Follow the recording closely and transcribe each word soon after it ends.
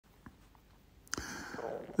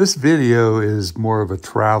This video is more of a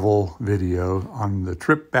travel video on the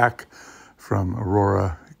trip back from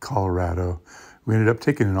Aurora, Colorado. We ended up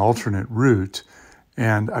taking an alternate route,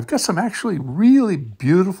 and I've got some actually really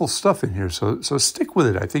beautiful stuff in here, so stick with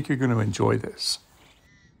it. I think you're going to enjoy this.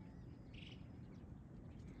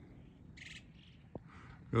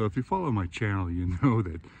 Well, if you follow my channel, you know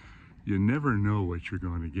that you never know what you're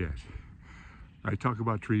going to get. I talk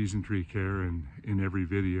about trees and tree care, and in every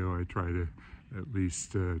video I try to at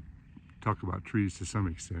least talk about trees to some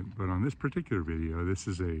extent. But on this particular video, this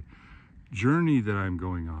is a journey that I'm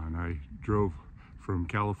going on. I drove from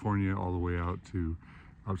California all the way out to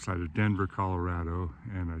outside of Denver, Colorado,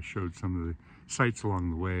 and I showed some of the sights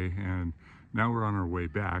along the way, and now we're on our way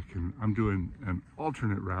back, and I'm doing an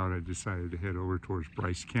alternate route. I decided to head over towards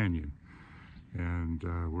Bryce Canyon, and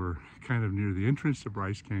we're kind of near the entrance to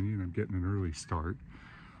Bryce Canyon. I'm getting an early start,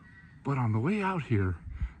 but on the way out here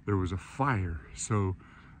there was a fire, so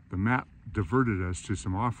the map diverted us to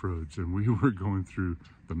some off-roads, and we were going through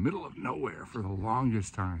the middle of nowhere for the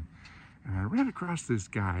longest time. And I ran across this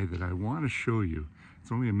guy that I want to show you.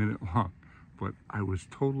 It's only a minute long, but I was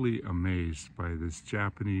totally amazed by this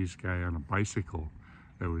Japanese guy on a bicycle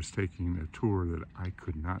that was taking a tour that I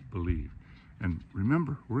could not believe. And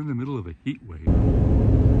remember, we're in the middle of a heat wave.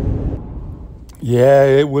 Yeah,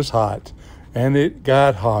 it was hot, and it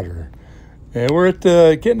got hotter. And we're at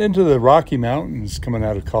getting into the Rocky Mountains coming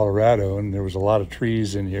out of Colorado, and there was a lot of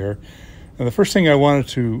trees in here. And the first thing I wanted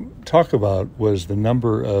to talk about was the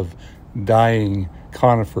number of dying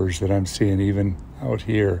conifers that I'm seeing even out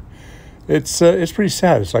here. It's pretty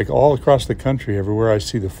sad. It's like all across the country, everywhere I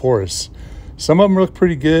see the forests. Some of them look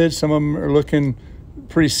pretty good. Some of them are looking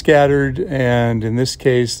pretty scattered. And in this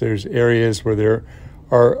case, there's areas where there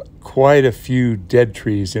are quite a few dead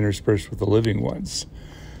trees interspersed with the living ones.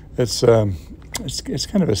 It's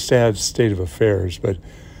kind of a sad state of affairs, but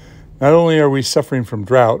not only are we suffering from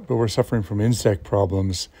drought, but we're suffering from insect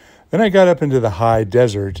problems. Then I got up into the high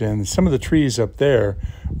desert, and some of the trees up there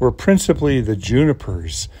were principally the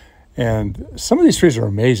junipers. And some of these trees are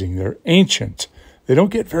amazing. They're ancient. They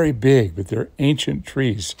don't get very big, but they're ancient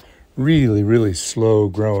trees, really, really slow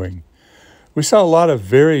growing. We saw a lot of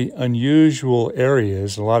very unusual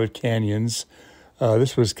areas, a lot of canyons.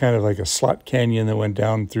 This was kind of like a slot canyon that went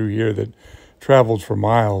down through here that traveled for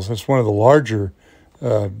miles. That's one of the larger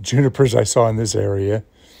junipers I saw in this area.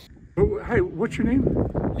 Oh, hi, what's your name?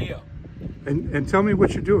 Leo. And tell me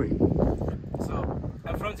what you're doing. So,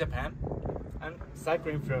 I'm from Japan. I'm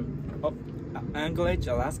cycling from Anchorage,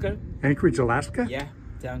 Alaska. Anchorage, Alaska? Yeah,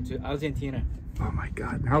 down to Argentina. Oh my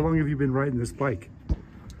God. How long have you been riding this bike?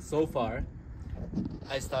 So far,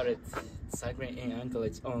 I started cycling in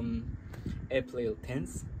Anchorage on April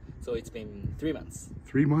 10th. So it's been 3 months.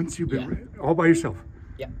 3 months you've been all by yourself?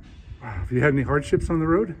 Yeah. Wow. Have you had any hardships on the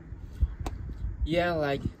road? Yeah,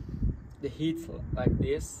 like the heat like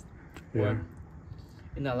this. Yeah. Or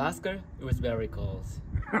in Alaska, it was very cold.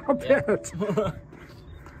 I'll bet.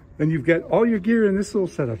 And you've got all your gear in this little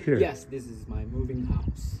setup here. Yes, this is my moving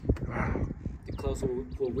house. Wow. The clothes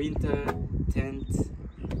for winter, tent,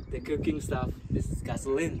 the cooking stuff. This is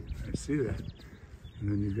gasoline. I see that.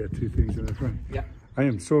 And then you've got two things in the front. Yeah. I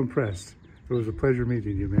am so impressed. It was a pleasure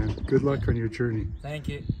meeting you, man. Good luck on your journey. Thank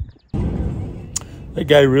you. That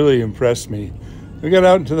guy really impressed me. We got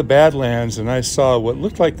out into the Badlands, and I saw what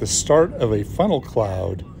looked like the start of a funnel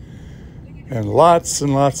cloud, and lots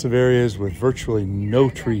of areas with virtually no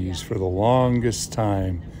trees for the longest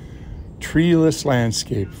time. Treeless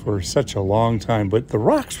landscape for such a long time, but the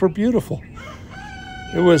rocks were beautiful.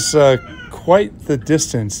 It was quite the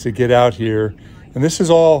distance to get out here, and this is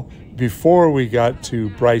all before we got to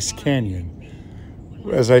Bryce Canyon.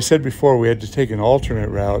 As I said before, we had to take an alternate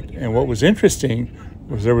route, and what was interesting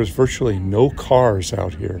was there was virtually no cars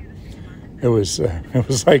out here. It was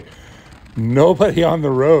like nobody on the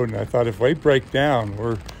road, and I thought if we break down,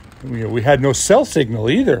 we had no cell signal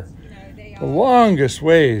either. The longest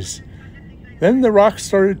ways. Then the rocks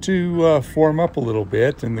started to form up a little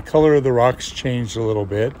bit, and the color of the rocks changed a little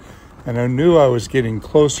bit, and I knew I was getting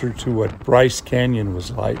closer to what Bryce Canyon was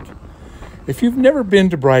like. If you've never been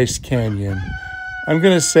to Bryce Canyon, I'm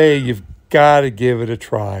going to say you've got to give it a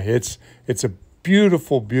try. It's a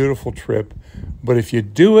beautiful, beautiful trip, but if you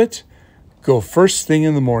do it, go first thing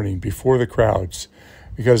in the morning before the crowds,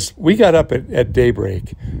 because we got up at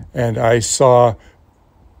daybreak, and I saw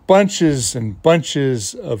bunches and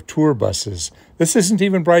bunches of tour buses. This isn't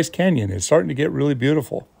even Bryce Canyon. It's starting to get really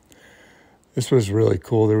beautiful. This was really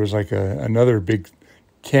cool. There was like another big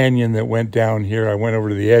canyon that went down here. I went over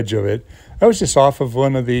to the edge of it. I was just off of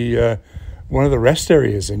one of the rest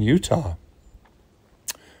areas in Utah.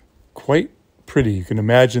 Quite pretty. You can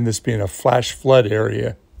imagine this being a flash flood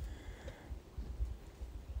area.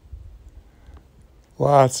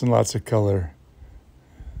 Lots and lots of color.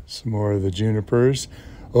 Some more of the junipers.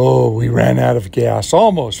 Oh, we ran out of gas,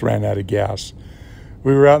 almost ran out of gas.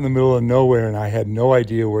 We were out in the middle of nowhere, and I had no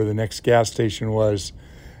idea where the next gas station was.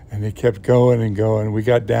 And it kept going and going. We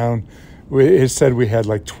got down, it said we had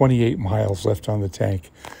like 28 miles left on the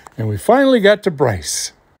tank. And we finally got to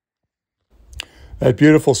Bryce. That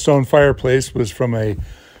beautiful stone fireplace was from a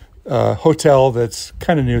hotel that's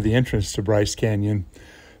kind of near the entrance to Bryce Canyon.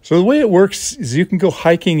 So the way it works is you can go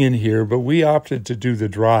hiking in here, but we opted to do the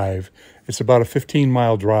drive. It's about a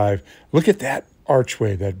 15-mile drive. Look at that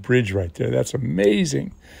archway, that bridge right there. That's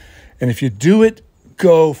amazing. And if you do it,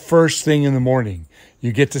 go first thing in the morning.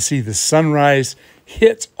 You get to see the sunrise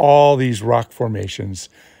hit all these rock formations,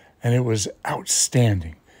 and it was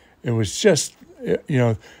outstanding. It was just,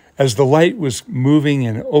 as the light was moving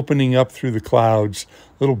and opening up through the clouds,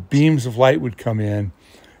 little beams of light would come in.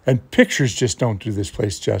 And pictures just don't do this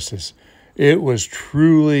place justice. It was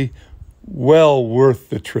truly well worth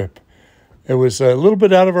the trip. It was a little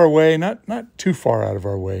bit out of our way, not too far out of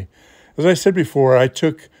our way. As I said before, I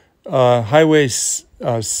took Highway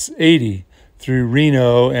 80 through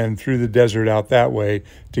Reno and through the desert out that way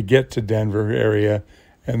to get to Denver area.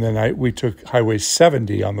 And then we took Highway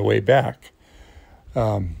 70 on the way back.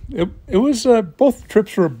 It was both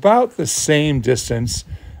trips were about the same distance.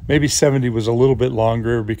 Maybe 70 was a little bit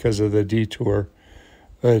longer because of the detour.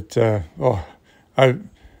 But,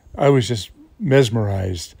 I was just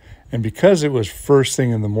mesmerized. And because it was first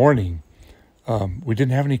thing in the morning, we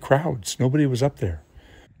didn't have any crowds. Nobody was up there.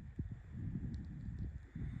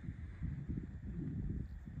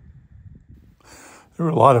 There were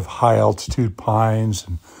a lot of high-altitude pines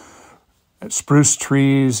and spruce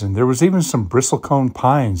trees, and there was even some bristlecone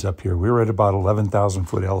pines up here. We were at about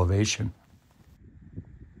 11,000-foot elevation.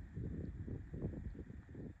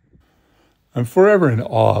 I'm forever in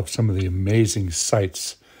awe of some of the amazing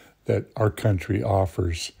sights that our country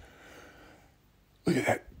offers. Look at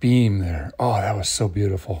that beam there. Oh, that was so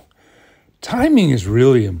beautiful. Timing is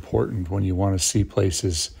really important when you want to see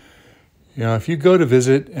places. If you go to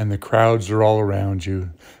visit and the crowds are all around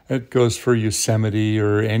you, that goes for Yosemite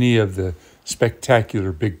or any of the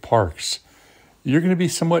spectacular big parks, you're going to be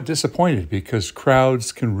somewhat disappointed because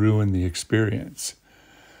crowds can ruin the experience.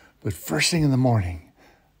 But first thing in the morning,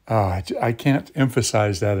 I can't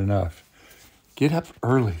emphasize that enough. Get up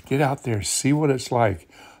early, get out there, see what it's like.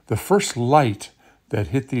 The first light that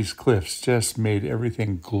hit these cliffs just made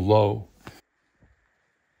everything glow.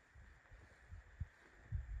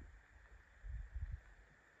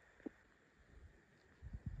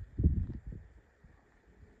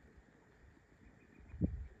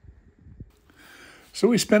 So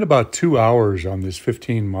we spent about 2 hours on this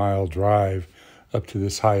 15-mile drive up to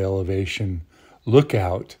this high elevation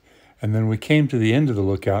lookout. And then we came to the end of the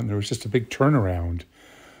lookout and there was just a big turnaround.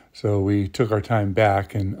 So we took our time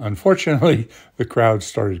back, and unfortunately the crowd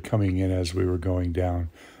started coming in as we were going down.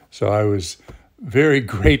 So I was very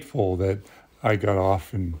grateful that I got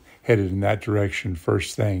off and headed in that direction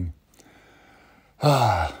first thing.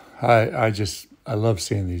 I love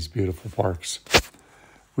seeing these beautiful parks.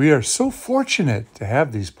 We are so fortunate to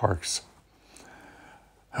have these parks.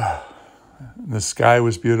 The sky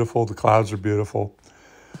was beautiful, the clouds are beautiful,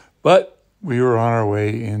 but we were on our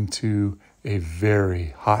way into a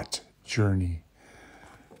very hot journey.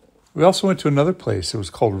 We also went to another place. It was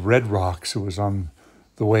called Red Rocks. It was on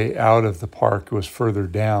the way out of the park. It was further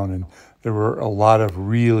down, and there were a lot of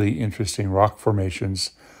really interesting rock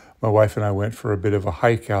formations. My wife and I went for a bit of a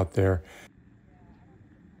hike out there.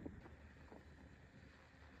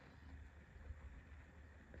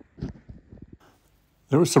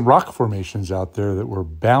 There were some rock formations out there that were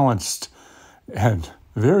balanced and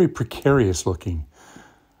very precarious looking.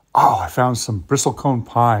 Oh, I found some bristlecone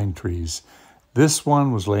pine trees. This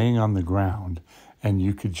one was laying on the ground, and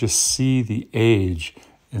you could just see the age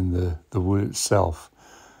in the wood itself.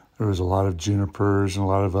 There was a lot of junipers and a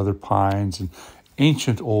lot of other pines and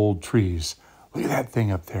ancient old trees. Look at that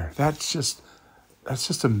thing up there. That's just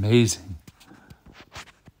amazing.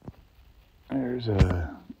 There's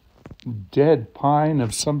a dead pine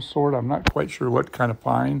of some sort. I'm not quite sure what kind of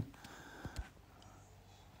pine.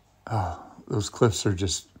 Those cliffs are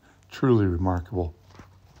just truly remarkable.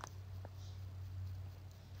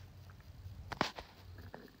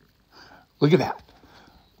 Look at that.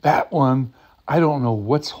 That one, I don't know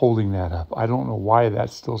what's holding that up. I don't know why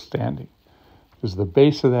that's still standing, because the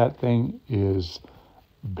base of that thing is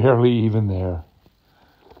barely even there.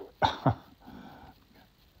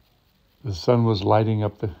 The sun was lighting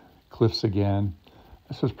up the cliffs again.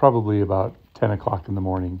 This was probably about 10 o'clock in the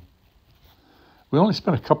morning. We only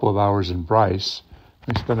spent a couple of hours in Bryce.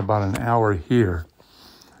 We spent about an hour here.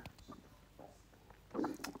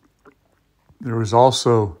 There was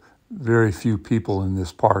also very few people in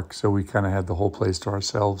this park, so we kind of had the whole place to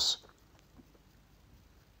ourselves.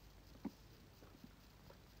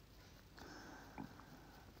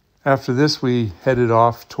 After this, we headed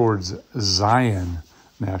off towards Zion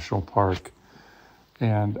National Park.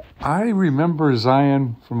 And I remember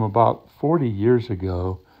Zion from about 40 years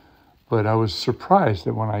ago, but I was surprised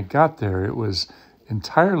that when I got there, it was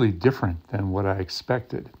entirely different than what I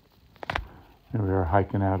expected. Here we are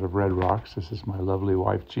hiking out of Red Rocks. This is my lovely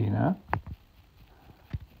wife, Gina.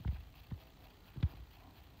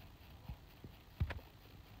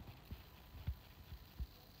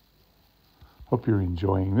 Hope you're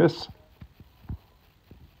enjoying this.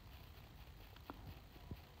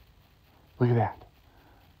 Look at that.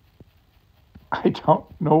 I don't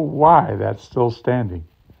know why that's still standing.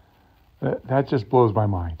 That just blows my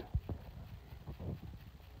mind.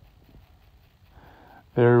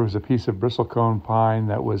 There was a piece of bristlecone pine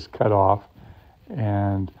that was cut off,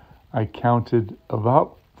 and I counted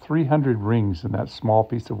about 300 rings in that small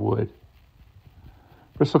piece of wood.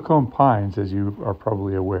 Bristlecone pines, as you are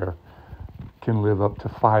probably aware, can live up to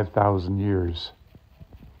 5,000 years.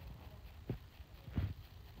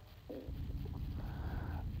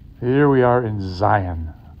 Here we are in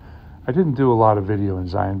Zion. I didn't do a lot of video in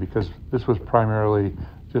Zion because this was primarily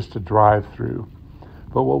just a drive through.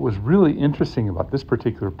 But what was really interesting about this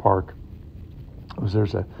particular park was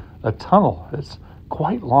there's a tunnel that's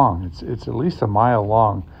quite long. It's at least a mile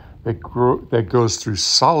long that goes through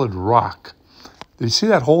solid rock. Do you see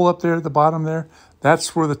that hole up there at the bottom there?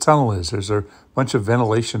 That's where the tunnel is. There's a bunch of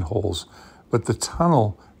ventilation holes, but the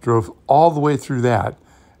tunnel drove all the way through that,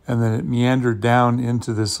 and then it meandered down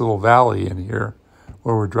into this little valley in here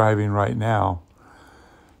where we're driving right now.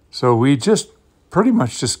 So we just pretty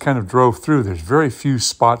much just kind of drove through. There's very few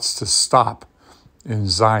spots to stop in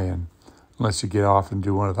Zion unless you get off and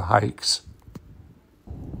do one of the hikes.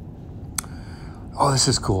 Oh, this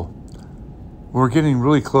is cool. We're getting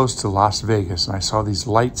really close to Las Vegas, and I saw these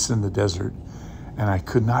lights in the desert, and I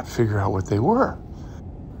could not figure out what they were.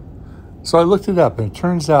 So I looked it up, and it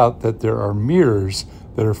turns out that there are mirrors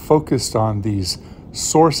that are focused on these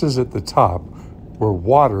sources at the top where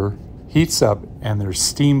water heats up, and there's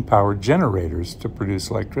steam-powered generators to produce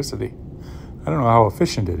electricity. I don't know how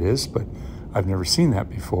efficient it is, but I've never seen that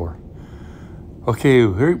before. Okay,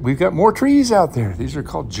 here we've got more trees out there. These are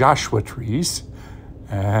called Joshua trees,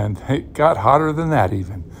 and it got hotter than that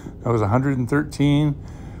even. That was 113.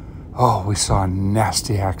 Oh, we saw a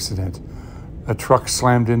nasty accident. A truck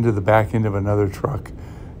slammed into the back end of another truck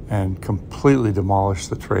and completely demolished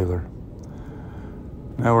the trailer.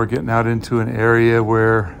 Now we're getting out into an area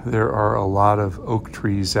where there are a lot of oak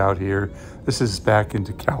trees out here. This is back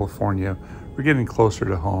into California. We're getting closer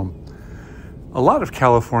to home. A lot of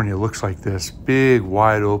California looks like this, big,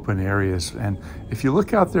 wide open areas. And if you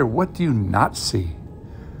look out there, what do you not see?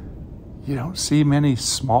 You don't see many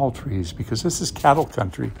small trees because this is cattle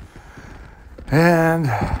country. And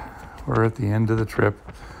we're at the end of the trip.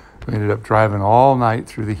 We ended up driving all night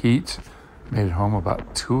through the heat. Made it home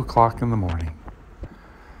about 2 o'clock in the morning.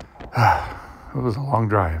 It was a long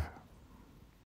drive.